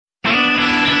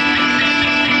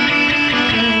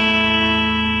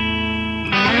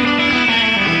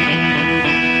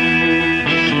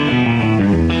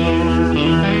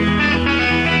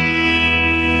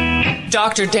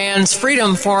Dr. Dan's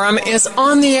Freedom Forum is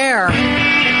on the air.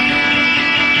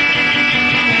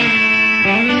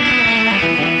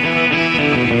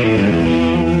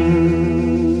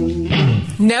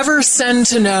 Never send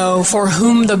to know for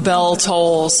whom the bell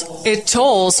tolls. It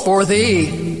tolls for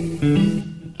thee.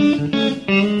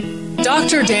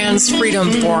 Dr. Dan's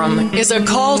Freedom Forum is a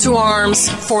call to arms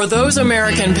for those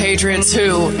American patriots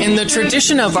who, in the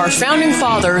tradition of our founding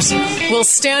fathers, will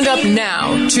stand up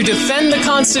now to defend the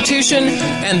Constitution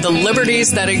and the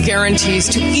liberties that it guarantees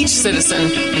to each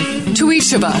citizen, to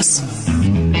each of us.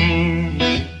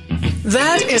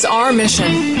 That is our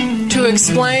mission, to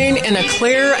explain in a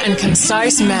clear and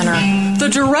concise manner the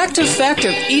direct effect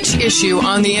of each issue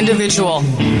on the individual,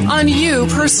 on you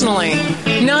personally,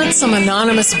 not some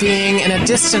anonymous being in a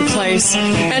distant place,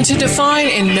 and to define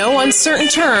in no uncertain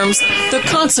terms the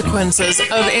consequences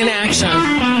of inaction.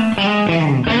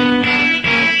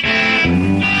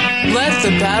 Let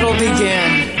the battle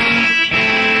begin.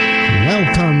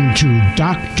 Welcome to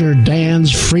Dr.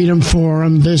 Dan's Freedom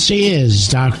Forum. This is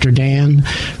Dr. Dan.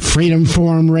 Freedom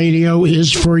Forum Radio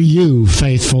is for you,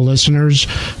 faithful listeners,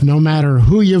 no matter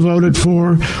who you voted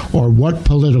for or what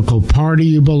political party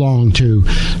you belong to.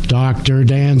 Dr.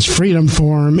 Dan's Freedom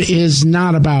Forum is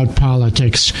not about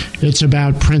politics. It's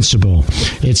about principle.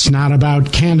 It's not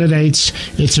about candidates.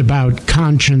 It's about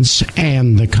conscience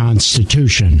and the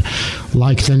Constitution.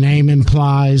 Like the name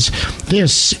implies,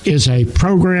 this is a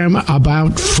program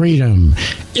about freedom,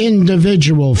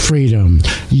 individual freedom,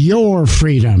 your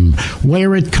freedom,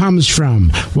 where it comes from,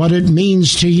 what it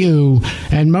means to you,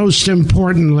 and most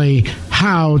importantly,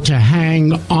 how to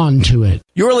hang on to it.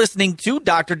 You're listening to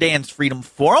Dr. Dan's Freedom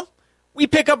Forum. We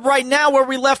pick up right now where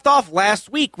we left off last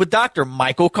week with Dr.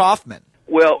 Michael Kaufman.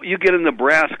 Well, you get in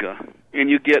Nebraska and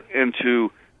you get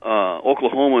into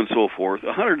Oklahoma and so forth,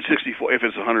 164, if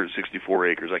it's 164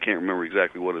 acres, I can't remember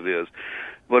exactly what it is,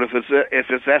 but if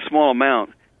it's that small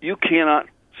amount, you cannot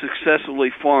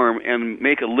successfully farm and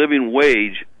make a living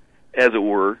wage, as it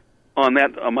were, on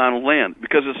that amount of land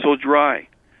because it's so dry.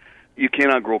 You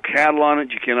cannot grow cattle on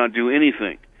it. You cannot do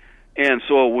anything. And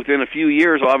so within a few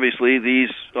years, obviously, these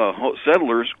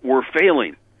settlers were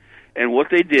failing. And what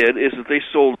they did is that they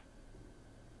sold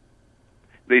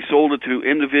it to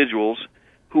individuals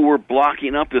who were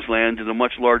blocking up this land into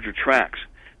much larger tracts.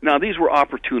 Now, these were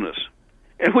opportunists.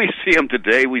 And we see them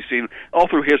today. We've seen all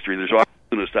through history. There's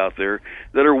opportunists out there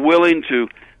that are willing to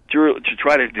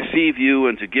try to deceive you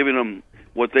and to giving them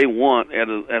what they want at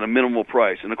a minimal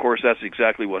price. And, of course, that's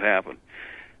exactly what happened.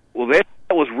 Well, that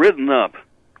was written up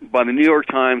by the New York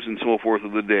Times and so forth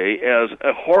of the day as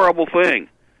a horrible thing.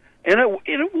 And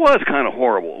it was kind of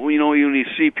horrible. You know, you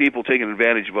see people taking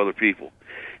advantage of other people.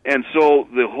 And so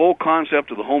the whole concept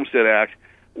of the Homestead Act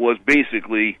was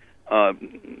basically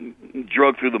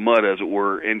dragged through the mud, as it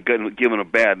were, and given a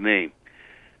bad name.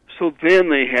 So then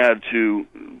they had to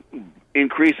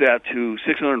increase that to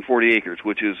 640 acres,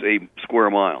 which is a square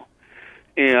mile.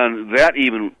 And that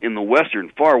even in the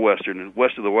far western, and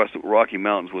west of the Rocky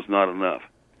Mountains was not enough.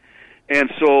 And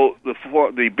so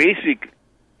the basic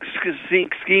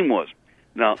scheme was,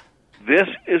 now, this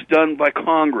is done by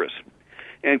Congress.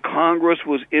 And Congress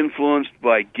was influenced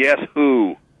by, guess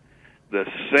who? The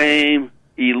same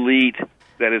elite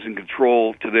that is in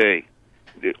control today.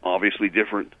 Obviously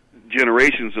different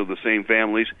generations of the same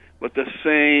families, but the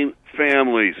same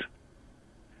families.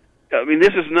 I mean,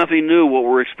 this is nothing new, what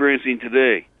we're experiencing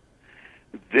today.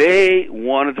 They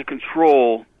wanted to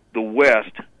control the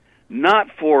West, not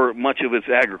for much of its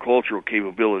agricultural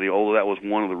capability, although that was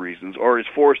one of the reasons, or its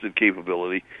forested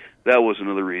capability, that was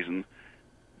another reason,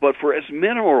 but for its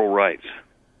mineral rights.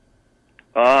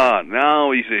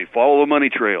 Now you see, follow the money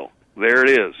trail. There it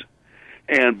is.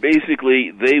 And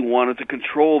basically, they wanted to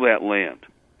control that land.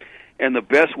 And the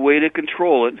best way to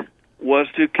control it was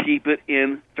to keep it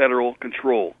in federal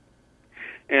control.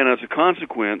 And as a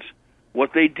consequence,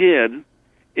 what they did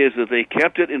is that they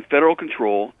kept it in federal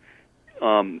control.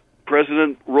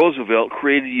 President Roosevelt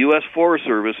created the U.S. Forest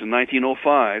Service in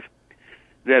 1905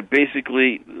 that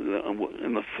basically,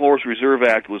 and the Forest Reserve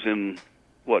Act was in,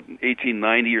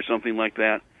 1890 or something like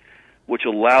that, which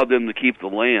allowed them to keep the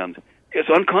land. It's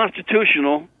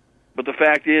unconstitutional, but the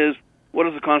fact is, what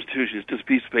is the Constitution? It's just a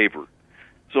piece of paper.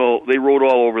 So they wrote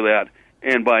all over that.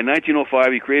 And by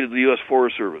 1905, he created the U.S.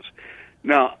 Forest Service.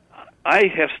 Now, I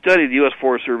have studied the U.S.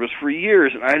 Forest Service for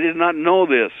years, and I did not know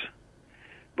this.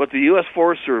 But the U.S.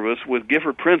 Forest Service, with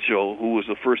Gifford Pinchot, who was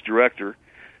the first director,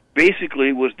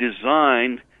 basically was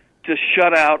designed to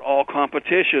shut out all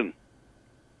competition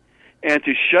and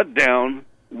to shut down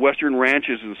Western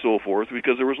ranches and so forth,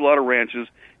 because there was a lot of ranches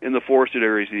in the forested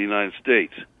areas of the United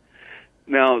States.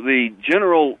 Now, the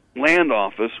General Land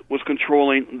Office was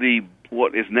controlling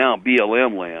what is now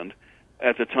BLM land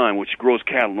at the time, which grows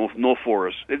cattle, no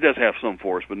forest. It does have some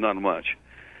forest, but not much.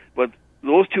 But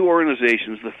those two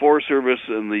organizations, the Forest Service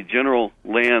and the General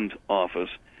Land Office,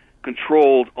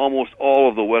 controlled almost all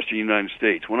of the western United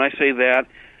States. When I say that,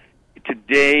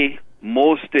 today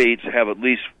most states have at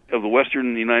least, of the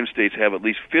western United States, have at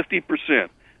least 50%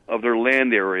 of their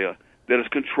land area that is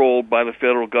controlled by the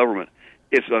federal government.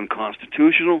 It's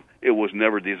unconstitutional. It was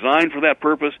never designed for that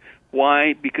purpose.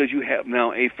 Why? Because you have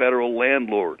now a federal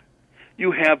landlord.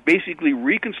 You have basically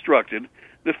reconstructed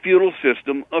the feudal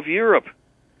system of Europe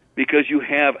because you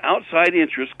have outside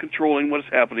interests controlling what is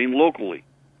happening locally.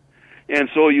 And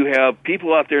so you have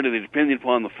people out there that are depending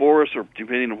upon the forest or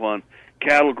depending upon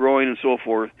cattle growing and so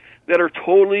forth that are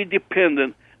totally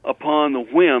dependent upon the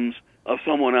whims of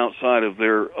someone outside of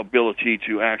their ability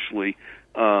to actually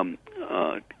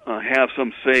have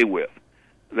some say with.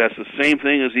 That's the same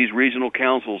thing as these regional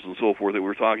councils and so forth that we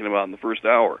were talking about in the first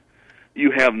hour.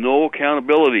 You have no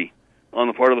accountability on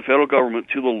the part of the federal government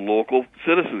to the local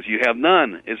citizens. You have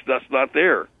none. That's not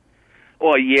there.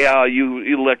 Oh, yeah, you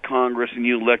elect Congress and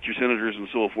you elect your senators and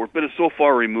so forth, but it's so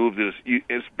far removed that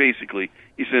it's basically,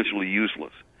 essentially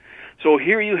useless. So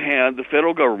here you had the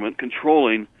federal government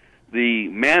controlling the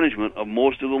management of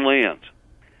most of the lands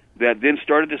that then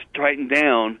started to tighten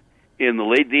down in the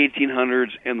late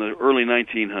 1800s and the early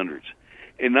 1900s.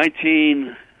 In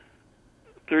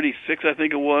 1936, I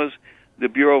think it was, the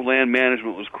Bureau of Land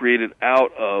Management was created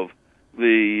out of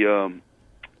the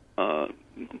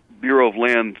Bureau of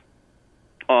Land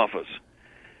Office.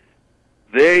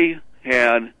 They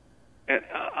had, the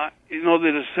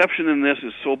deception in this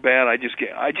is so bad. I just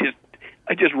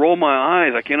roll my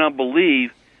eyes. I cannot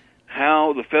believe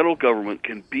how the federal government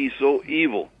can be so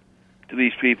evil to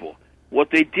these people. What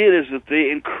they did is that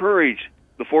they encouraged,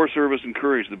 the Forest Service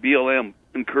encouraged, the BLM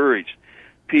encouraged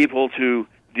people to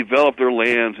develop their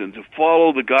lands and to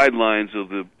follow the guidelines of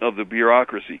the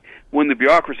bureaucracy, when the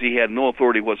bureaucracy had no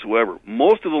authority whatsoever.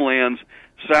 Most of the lands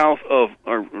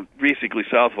basically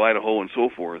south of Idaho and so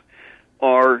forth,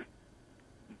 are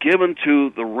given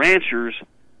to the ranchers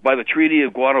by the Treaty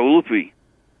of Guadalupe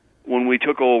when we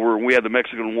took over, we had the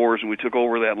Mexican Wars and we took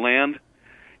over that land.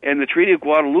 And the Treaty of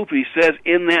Guadalupe says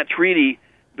in that treaty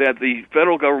that the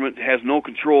federal government has no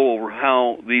control over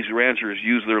how these ranchers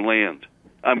use their land.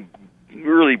 I'm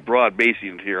really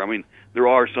broad-basing it here. I mean, there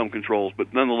are some controls,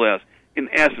 but nonetheless, in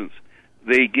essence,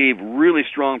 they gave really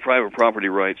strong private property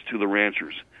rights to the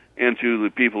ranchers and to the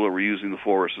people that were using the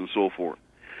forest and so forth.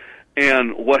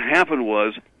 And what happened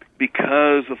was,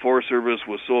 because the Forest Service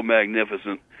was so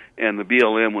magnificent and the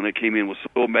BLM, when it came in, was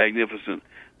so magnificent,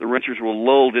 the ranchers were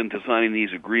lulled into signing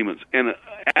these agreements and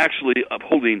actually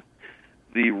upholding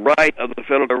the right of the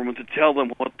federal government to tell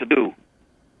them what to do.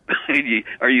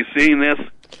 Are you seeing this?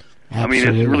 Absolutely. I mean,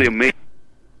 it's really amazing.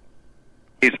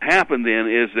 What's happened then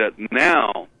is that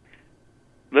now,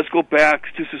 let's go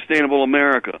back to Sustainable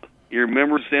America. You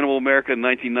remember Sustainable America in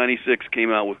 1996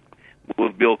 came out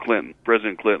with Bill Clinton,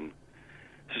 President Clinton.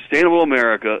 Sustainable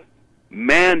America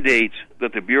mandates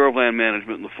that the Bureau of Land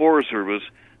Management and the Forest Service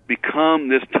become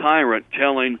this tyrant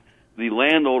telling the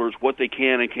landowners what they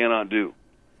can and cannot do.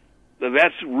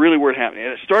 That's really where it happened.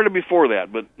 And it started before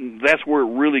that, but that's where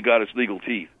it really got its legal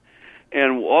teeth.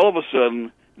 And all of a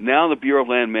sudden, now the Bureau of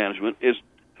Land Management,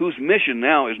 whose mission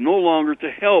now is no longer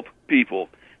to help people,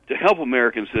 to help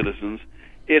American citizens,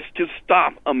 it's to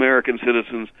stop American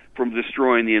citizens from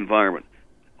destroying the environment.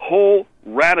 Whole,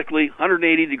 radically,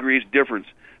 180 degrees difference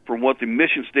from what the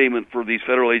mission statement for these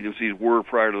federal agencies were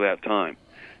prior to that time.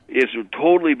 It's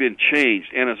totally been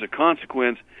changed, and as a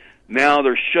consequence, now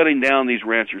they're shutting down these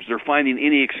ranchers. They're finding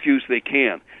any excuse they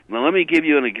can. Now, let me give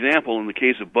you an example in the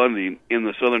case of Bundy in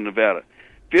the southern Nevada.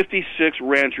 56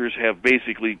 ranchers have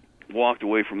basically walked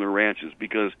away from their ranches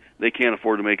because they can't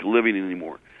afford to make a living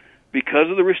anymore because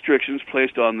of the restrictions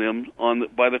placed on them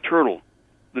by the turtle,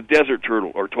 the desert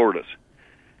turtle or tortoise.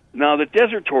 Now, the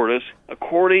desert tortoise,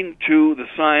 according to the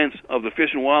science of the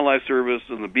Fish and Wildlife Service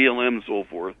and the BLM and so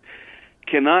forth,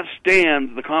 cannot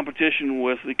stand the competition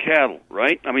with the cattle,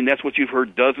 right? I mean, that's what you've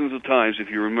heard dozens of times if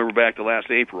you remember back to last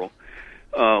April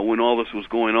when all this was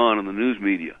going on in the news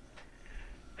media.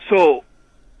 So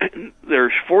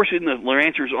they're forcing the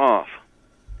ranchers off.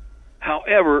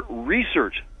 However,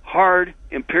 research, hard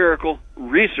empirical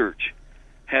research,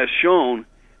 has shown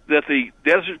that the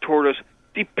desert tortoise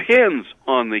depends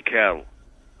on the cattle.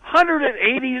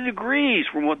 180 degrees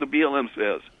from what the BLM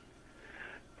says.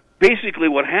 Basically,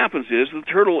 what happens is the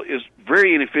turtle is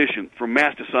very inefficient for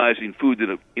masticizing food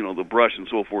that the brush and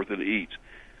so forth that it eats.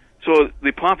 So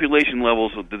the population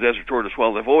levels of the desert tortoise,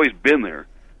 while they've always been there,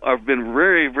 have been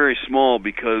very, very small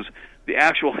because the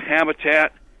actual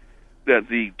habitat that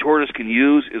the tortoise can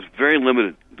use is very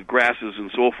limited, the grasses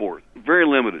and so forth, very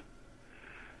limited.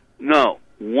 Now,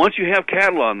 once you have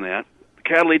cattle on that, the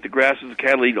cattle eat the grasses, the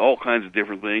cattle eat all kinds of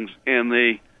different things, and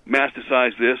they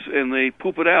masticize this and they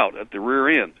poop it out at the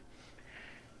rear end.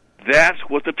 That's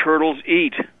what the turtles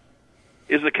eat,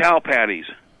 is the cow patties.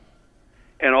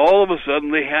 And all of a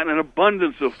sudden they had an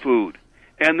abundance of food,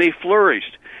 and they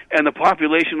flourished. And the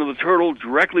population of the turtle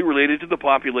directly related to the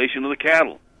population of the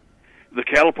cattle. The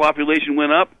cattle population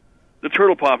went up, the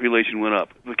turtle population went up.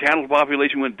 The cattle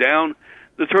population went down,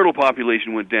 the turtle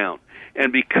population went down.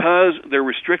 And because they're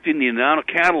restricting the amount of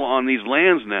cattle on these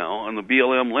lands now, on the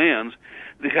BLM lands,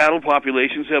 the cattle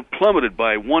populations have plummeted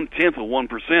by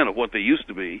 0.1% of what they used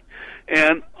to be.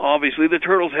 And obviously the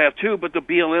turtles have too, but the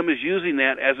BLM is using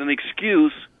that as an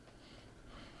excuse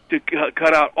to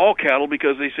cut out all cattle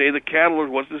because they say the cattle is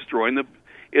what's destroying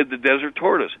the desert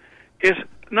tortoise. It's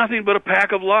nothing but a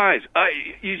pack of lies.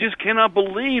 You just cannot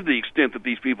believe the extent that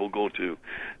these people go to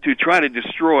try to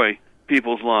destroy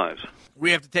people's lives.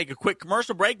 We have to take a quick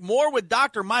commercial break. More with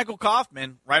Dr. Michael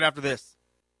Kaufman right after this.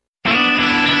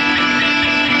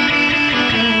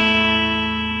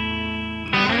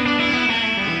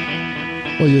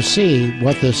 Well, you see,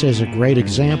 what this is a great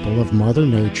example of Mother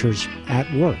Nature's at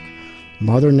work.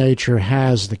 Mother Nature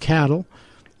has the cattle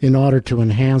in order to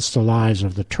enhance the lives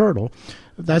of the turtle.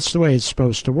 That's the way it's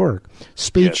supposed to work.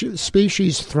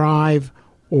 Species thrive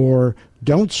or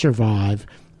don't survive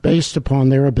based upon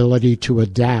their ability to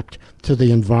adapt to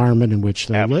the environment in which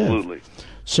they live.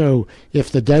 So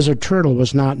if the desert turtle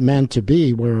was not meant to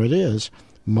be where it is,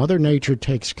 Mother Nature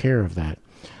takes care of that.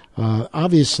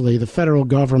 Obviously, the federal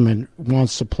government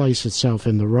wants to place itself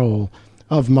in the role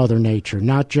of Mother Nature,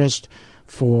 not just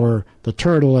for the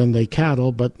turtle and the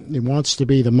cattle, but it wants to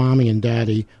be the mommy and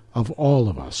daddy of all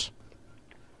of us.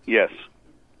 Yes,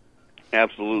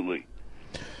 absolutely.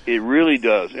 It really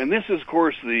does. And this is, of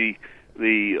course, the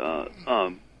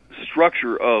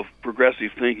structure of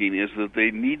progressive thinking is that they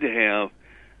need to have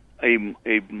a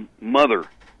mother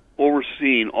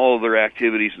overseeing all of their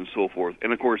activities and so forth.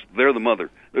 And, of course, they're the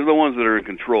mother. They're the ones that are in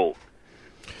control.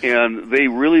 And they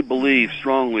really believe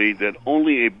strongly that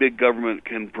only a big government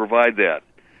can provide that.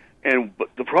 But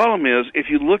the problem is, if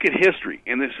you look at history,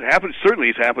 and this happens, certainly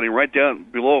it's happening right down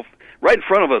below, right in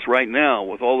front of us right now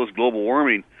with all this global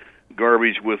warming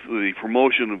garbage, with the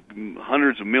promotion of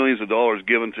hundreds of millions of dollars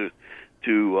given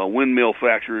to windmill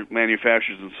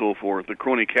manufacturers and so forth, the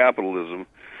crony capitalism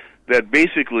that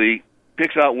basically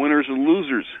picks out winners and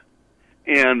losers.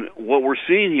 And what we're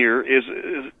seeing here is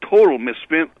total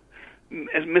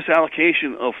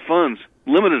misallocation of funds,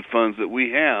 limited funds that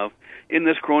we have in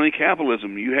this crony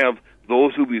capitalism. You have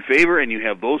those who we favor and you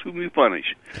have those who we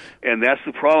punish. And that's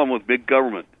the problem with big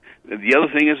government. The other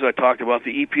thing is, I talked about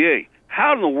the EPA.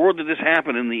 How in the world did this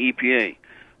happen in the EPA?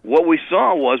 What we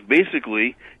saw was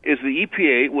basically is the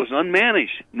EPA was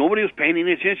unmanaged. Nobody was paying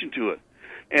any attention to it.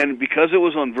 And because it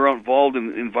was involved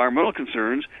in environmental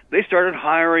concerns, they started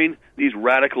hiring these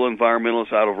radical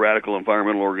environmentalists out of radical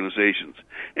environmental organizations.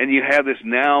 And you have this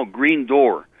now green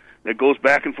door that goes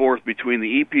back and forth between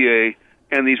the EPA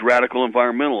and these radical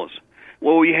environmentalists.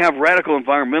 Well, we have radical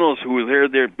environmentalists who are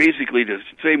there basically to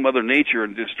save Mother Nature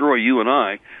and destroy you and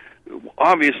I.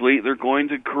 Obviously, they're going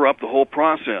to corrupt the whole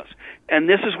process. And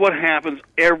this is what happens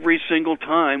every single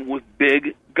time with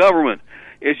big government,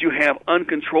 is you have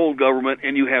uncontrolled government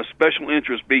and you have special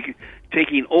interests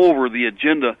taking over the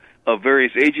agenda of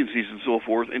various agencies and so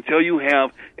forth until you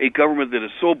have a government that is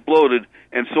so bloated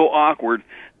and so awkward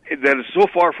that is so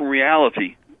far from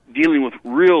reality, dealing with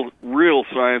real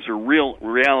science or real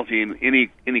reality in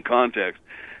any context,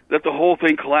 that the whole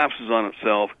thing collapses on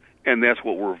itself, and that's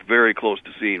what we're very close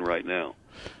to seeing right now.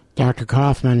 Dr.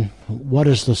 Kaufman, what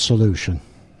is the solution?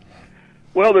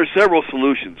 Well, there's several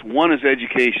solutions. One is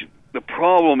education. The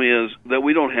problem is that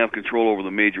we don't have control over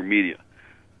the major media.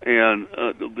 And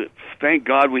thank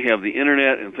God we have the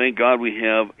Internet, and thank God we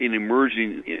have an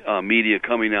emerging media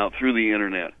coming out through the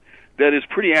Internet that is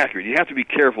pretty accurate. You have to be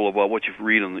careful about what you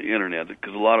read on the Internet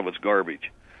because a lot of it's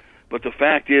garbage. But the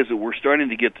fact is that we're starting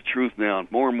to get the truth now,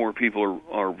 and more people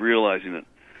are realizing it.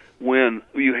 When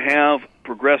you have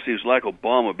progressives like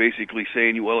Obama basically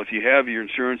saying, well, if you have your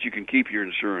insurance, you can keep your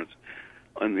insurance,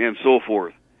 and so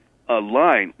forth,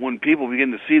 line, when people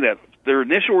begin to see that, their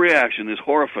initial reaction is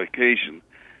horrification.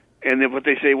 And then, but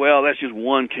they say, well, that's just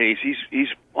one case. He's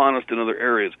honest in other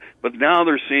areas. But now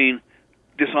they're seeing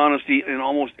dishonesty in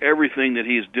almost everything that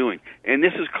he is doing. And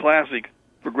this is classic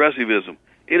progressivism.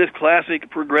 It is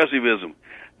classic progressivism.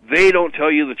 They don't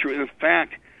tell you the truth. In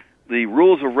fact, the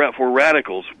Rules for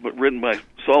Radicals, but written by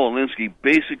Saul Alinsky,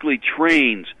 basically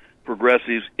trains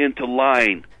progressives into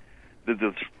lying.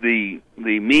 The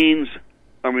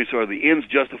ends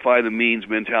justify the means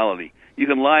mentality. You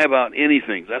can lie about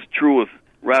anything. That's true with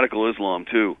radical Islam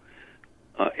too.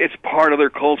 It's part of their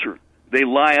culture. They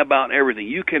lie about everything.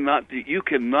 You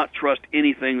cannot trust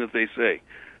anything that they say.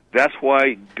 That's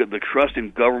why the trust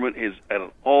in government is at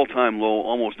an all-time low,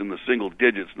 almost in the single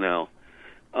digits now,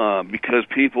 because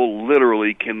people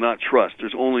literally cannot trust.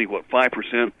 There's only,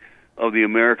 5% of the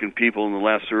American people in the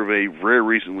last survey, very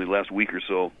recently, last week or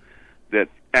so, that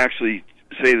actually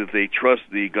say that they trust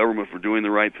the government for doing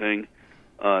the right thing.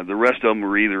 The rest of them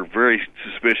are either very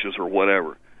suspicious or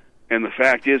whatever. And the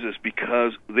fact is, it's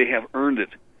because they have earned it.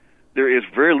 There is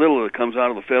very little that comes out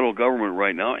of the federal government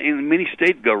right now, and many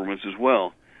state governments as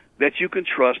well, that you can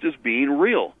trust as being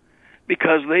real,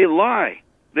 because they lie.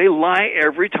 They lie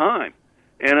every time.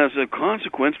 And as a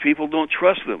consequence, people don't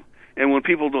trust them. And when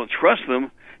people don't trust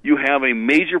them, you have a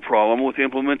major problem with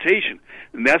implementation.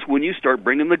 And that's when you start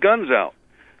bringing the guns out.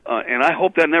 And I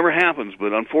hope that never happens,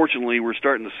 but unfortunately we're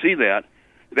starting to see that.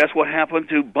 That's what happened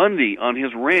to Bundy on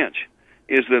his ranch,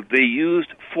 is that they used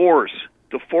force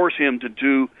to force him to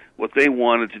do what they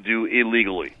wanted to do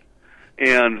illegally.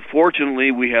 And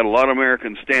fortunately, we had a lot of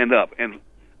Americans stand up. And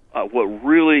what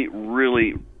really,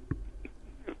 really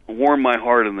warmed my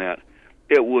heart in that,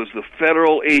 it was the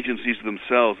federal agencies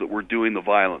themselves that were doing the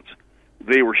violence.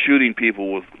 They were shooting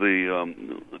people with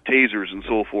the tasers and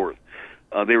so forth.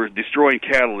 They were destroying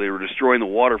cattle. They were destroying the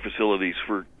water facilities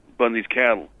for Bundy's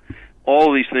cattle. All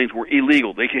of these things were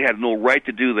illegal. They had no right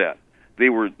to do that.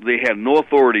 They had no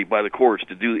authority by the courts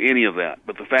to do any of that.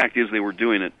 But the fact is, they were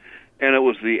doing it. And it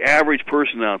was the average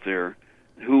person out there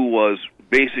who was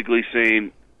basically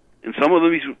saying, and some of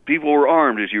these people were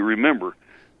armed, as you remember,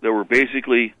 that were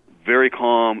basically very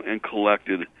calm and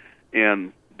collected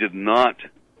and did not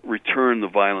return the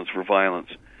violence for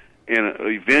violence. And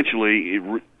eventually,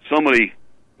 somebody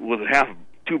with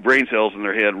two brain cells in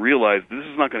their head realized this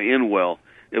is not going to end well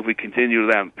if we continue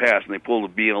that in the past, and they pulled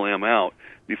the BLM out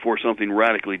before something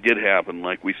radically did happen,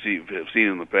 like we have seen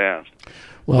in the past.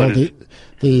 Well,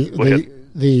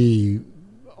 the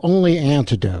only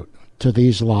antidote to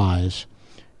these lies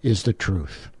is the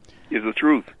truth. Is the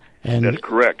truth. And that's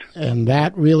correct. And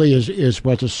that really is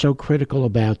what is so critical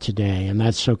about today, and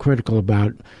that's so critical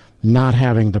about not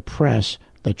having the press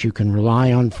that you can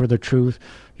rely on for the truth.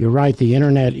 You're right, the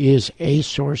Internet is a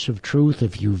source of truth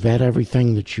if you vet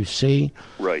everything that you see.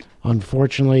 Right.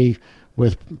 Unfortunately,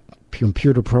 with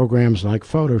computer programs like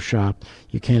Photoshop,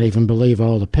 you can't even believe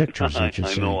all the pictures that you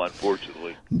see. I know,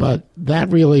 unfortunately. But that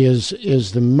really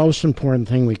is the most important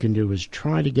thing we can do, is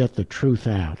try to get the truth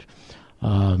out.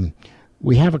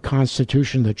 We have a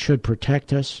Constitution that should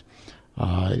protect us.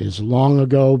 It has long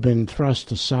ago been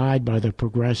thrust aside by the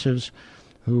progressives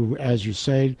who, as you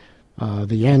say,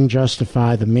 the end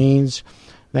justify the means.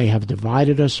 They have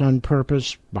divided us on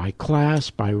purpose by class,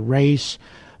 by race,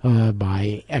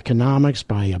 by economics,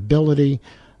 by ability.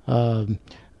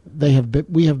 We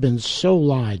have been so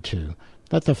lied to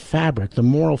that the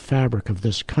moral fabric of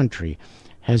this country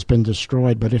has been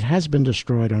destroyed, but it has been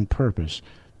destroyed on purpose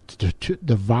to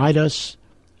divide us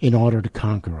in order to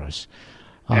conquer us.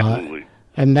 Absolutely.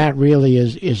 And that really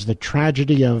is the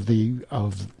tragedy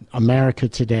of America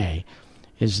today,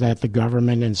 is that the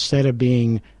government, instead of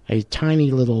being a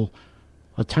tiny little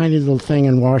thing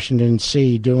in Washington,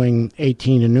 D.C. doing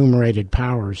 18 enumerated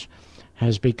powers,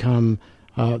 has become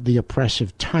the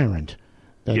oppressive tyrant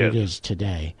that it is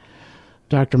today.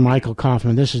 Dr. Michael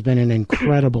Kaufman, this has been an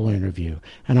incredible interview,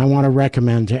 and I want to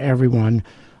recommend to everyone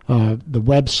the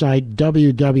website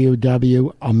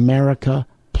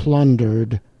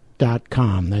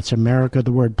www.americaplundered.com. That's America,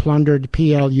 the word plundered,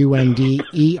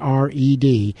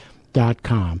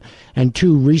 PLUNDERED.com. And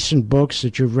two recent books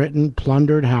that you've written,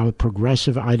 Plundered, How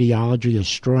Progressive Ideology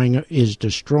is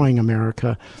Destroying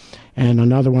America, and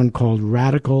another one called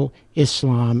Radical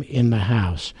Islam in the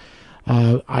House.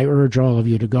 I urge all of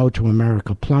you to go to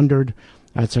America Plundered.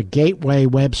 That's a gateway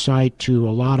website to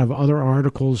a lot of other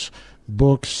articles,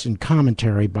 books, and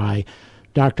commentary by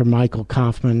Dr. Michael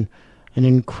Kaufman, an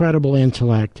incredible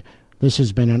intellect. This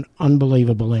has been an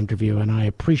unbelievable interview, and I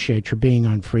appreciate your being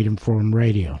on Freedom Forum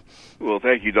Radio. Well,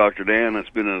 thank you, Dr. Dan. It's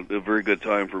been a very good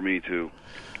time for me, too.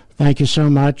 Thank you so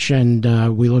much,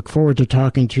 and we look forward to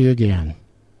talking to you again.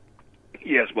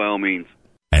 Yes, by all means.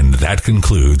 And that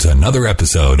concludes another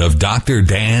episode of Dr.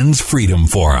 Dan's Freedom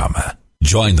Forum.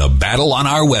 Join the battle on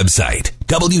our website,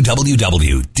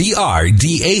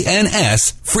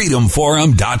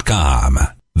 www.drdansfreedomforum.com.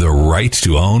 The right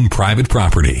to own private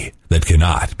property, that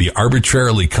cannot be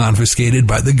arbitrarily confiscated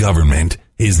by the government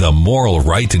is the moral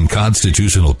right and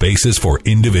constitutional basis for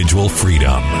individual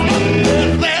freedom.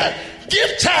 That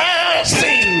guitar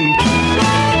sing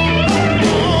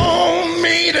on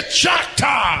me the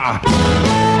Choctaw,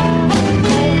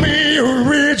 on me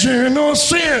original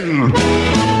sin,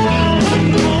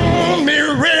 on me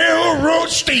railroad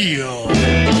steel,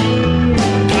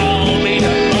 call me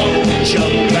the mojo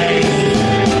man,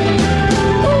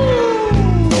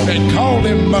 they call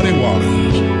them muddy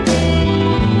waters.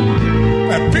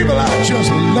 And people, I just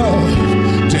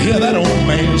love to hear that old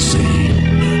man sing.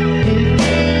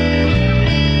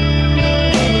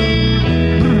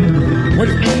 Wait.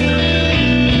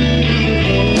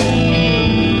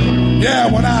 Yeah,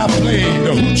 when I play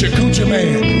the Hoochie Coochie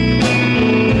Man,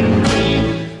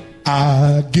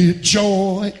 I get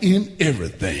joy in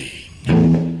everything.